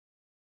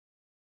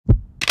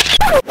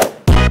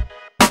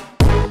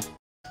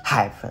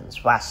Hi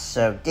friends, what's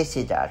up? This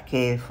is our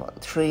phone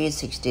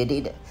 360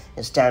 Reader.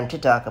 It's time to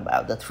talk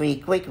about the 3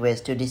 quick ways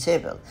to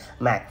disable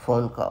Mac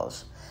phone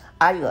calls.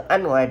 Are you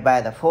annoyed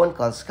by the phone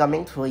calls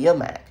coming through your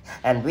Mac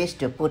and wish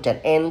to put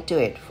an end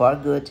to it for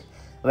good?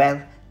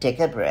 Well,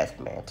 take a breath,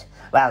 mate.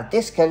 While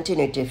this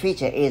continuity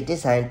feature is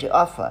designed to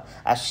offer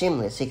a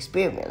seamless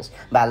experience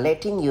by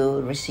letting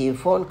you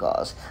receive phone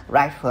calls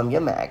right from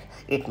your Mac,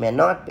 it may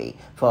not be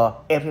for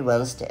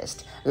everyone's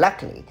taste.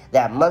 Luckily,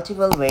 there are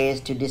multiple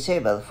ways to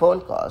disable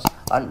phone calls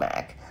on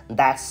Mac.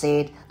 That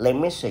said, let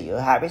me show you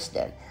how it's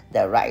done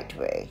the right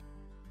way.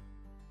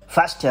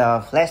 First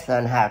off, let's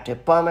learn how to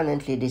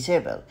permanently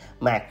disable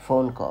Mac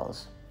phone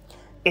calls.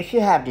 If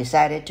you have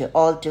decided to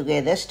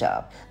altogether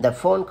stop the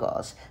phone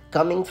calls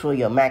coming through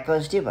your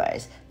macOS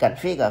device,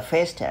 configure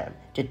FaceTime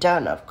to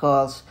turn off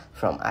calls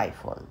from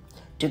iPhone.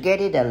 To get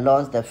it, and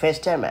launch the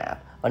FaceTime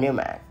app on your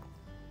Mac.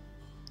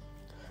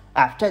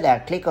 After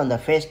that, click on the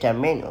FaceTime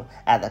menu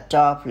at the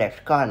top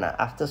left corner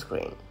of the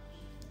screen.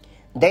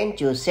 Then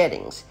choose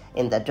Settings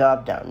in the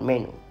drop-down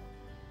menu.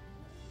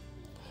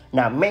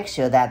 Now make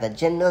sure that the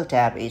General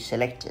tab is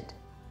selected.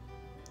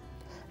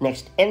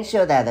 Next,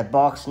 ensure that the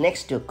box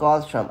next to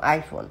Calls from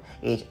iPhone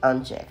is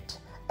unchecked,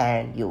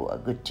 and you are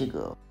good to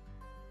go.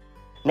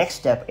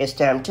 Next up, it's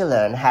time to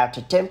learn how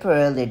to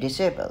temporarily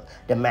disable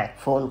the Mac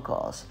phone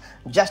calls.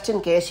 Just in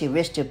case you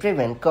wish to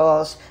prevent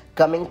calls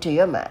coming to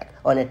your Mac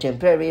on a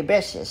temporary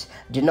basis,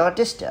 Do Not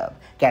Disturb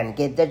can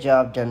get the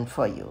job done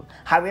for you.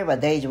 However,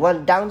 there is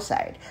one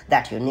downside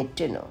that you need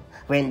to know.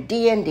 When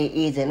DND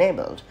is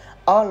enabled,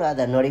 all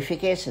other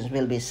notifications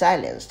will be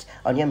silenced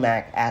on your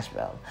Mac as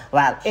well.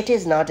 While it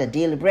is not a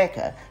deal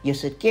breaker, you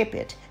should keep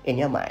it in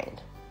your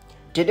mind.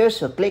 To do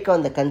so, click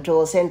on the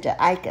Control Center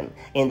icon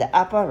in the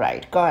upper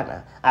right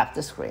corner of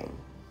the screen.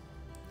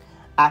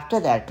 After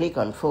that, click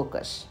on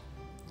Focus.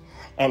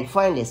 And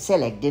finally,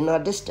 select Do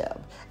Not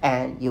Disturb,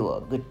 and you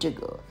are good to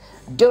go.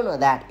 Do know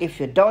that if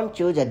you don't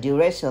choose a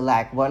duration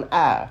like 1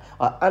 hour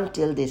or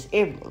until this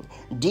evening,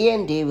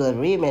 DND will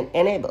remain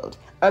enabled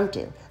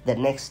until the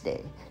next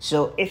day.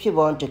 So if you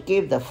want to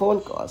keep the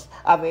phone calls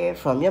away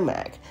from your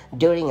Mac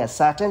during a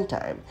certain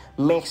time,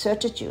 make sure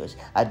to choose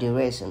a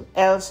duration,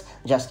 else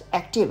just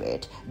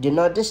activate Do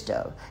Not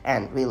Disturb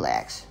and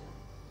relax.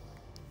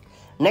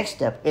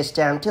 Next up, it's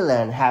time to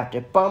learn how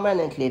to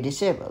permanently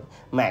disable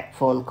Mac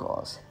phone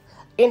calls.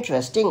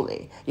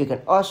 Interestingly, you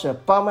can also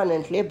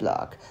permanently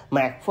block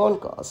Mac phone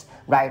calls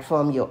right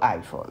from your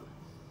iPhone.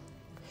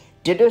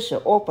 To do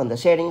so, open the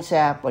Settings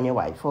app on your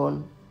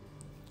iPhone.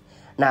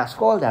 Now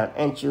scroll down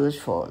and choose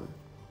Phone.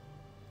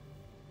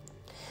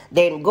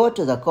 Then go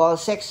to the Call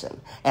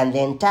section and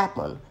then tap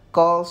on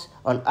Calls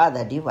on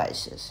Other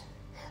Devices.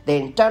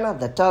 Then turn off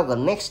the toggle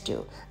next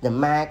to the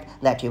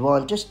Mac that you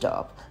want to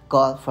stop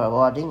call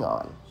forwarding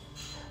on.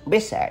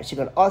 Besides, you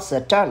can also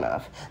turn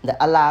off the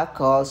Allow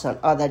Calls on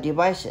Other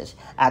Devices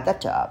at the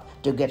top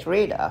to get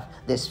rid of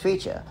this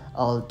feature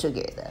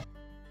altogether.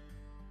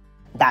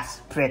 That's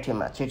pretty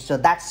much it. So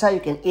that's how you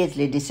can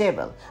easily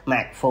disable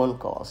Mac phone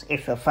calls.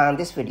 If you found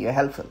this video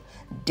helpful,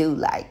 do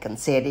like and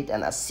share it,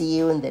 and I'll see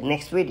you in the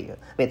next video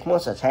with more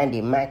such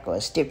handy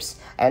macOS tips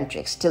and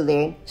tricks. Till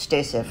then,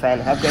 stay safe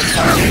and have a great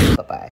time. Bye-bye.